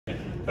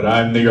But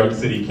I'm New York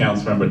City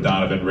Councilmember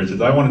Donovan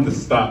Richards. I wanted to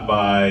stop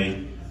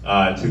by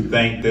to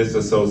thank this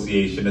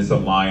association, this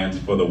alliance,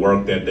 for the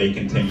work that they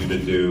continue to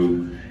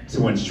do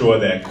to ensure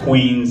that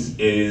Queens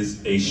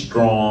is a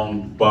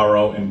strong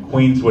borough, and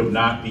Queens would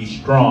not be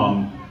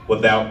strong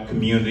without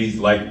communities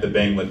like the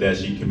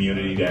Bangladeshi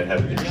community that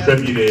have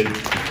contributed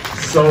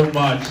so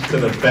much to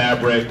the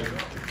fabric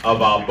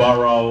of our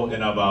borough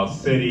and of our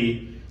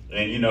city.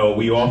 And you know,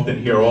 we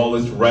often hear all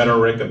this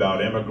rhetoric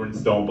about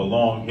immigrants don't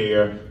belong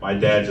here. My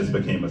dad just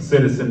became a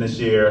citizen this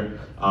year,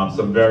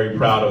 so I'm very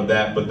proud of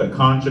that. But the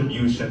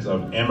contributions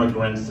of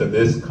immigrants to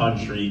this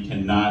country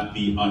cannot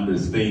be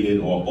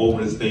understated or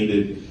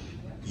overstated.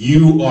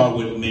 You are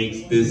what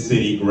makes this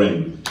city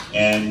great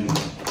and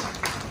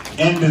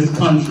this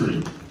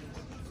country.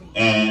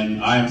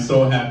 And I am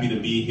so happy to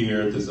be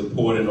here to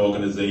support an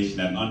organization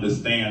that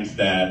understands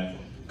that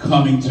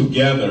coming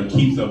together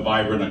keeps a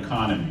vibrant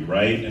economy,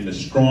 right? And the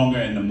stronger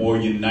and the more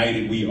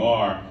united we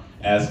are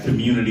as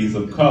communities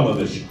of color,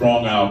 the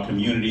stronger our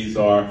communities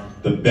are,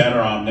 the better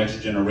our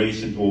next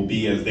generations will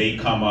be as they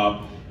come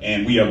up.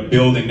 And we are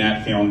building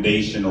that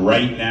foundation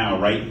right now,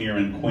 right here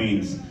in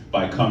Queens,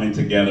 by coming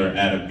together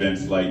at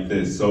events like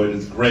this. So it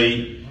is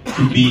great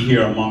to be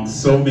here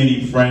amongst so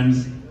many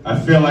friends. I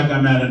feel like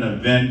I'm at an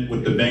event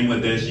with the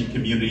Bangladeshi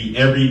community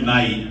every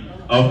night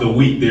of the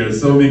week. There are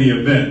so many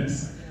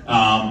events.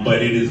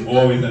 But it is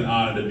always an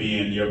honor to be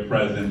in your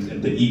presence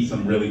and to eat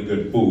some really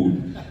good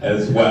food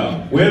as well.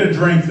 Where are the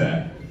drinks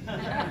at?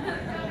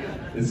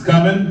 It's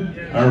coming?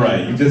 All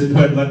right, you just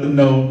let them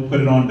know,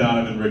 put it on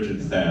Donovan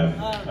Richards' tab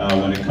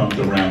when it comes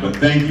around. But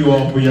thank you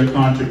all for your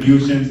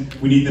contributions.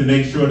 We need to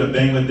make sure the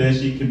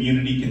Bangladeshi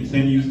community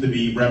continues to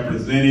be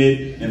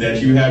represented and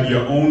that you have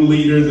your own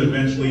leaders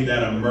eventually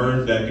that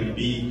emerge that can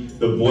be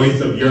the voice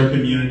of your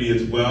community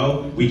as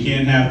well. We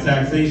can't have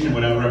taxation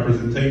without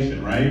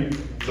representation, right?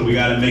 So we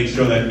got to make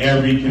sure that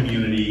every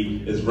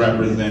community is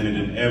represented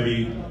and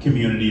every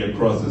community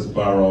across this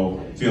borough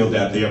feels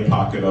that their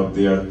pocket of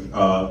their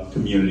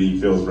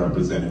community feels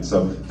represented.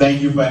 So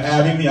thank you for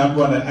having me. I'm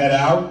going to head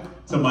out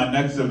to my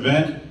next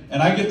event,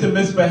 and I get to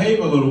misbehave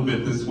a little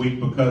bit this week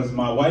because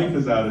my wife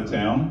is out of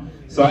town,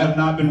 so I have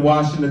not been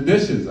washing the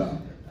dishes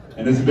up,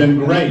 and it's been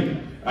great.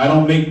 I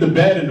don't make the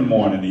bed in the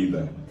morning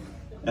either,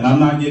 and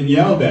I'm not getting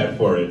yelled at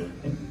for it.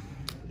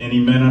 Any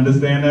men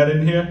understand that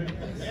in here?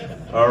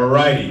 All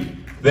righty.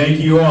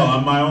 Thank you all.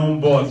 I'm my own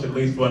boss, at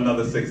least for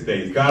another 6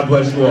 days. God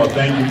bless you all.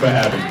 Thank you for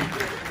having me.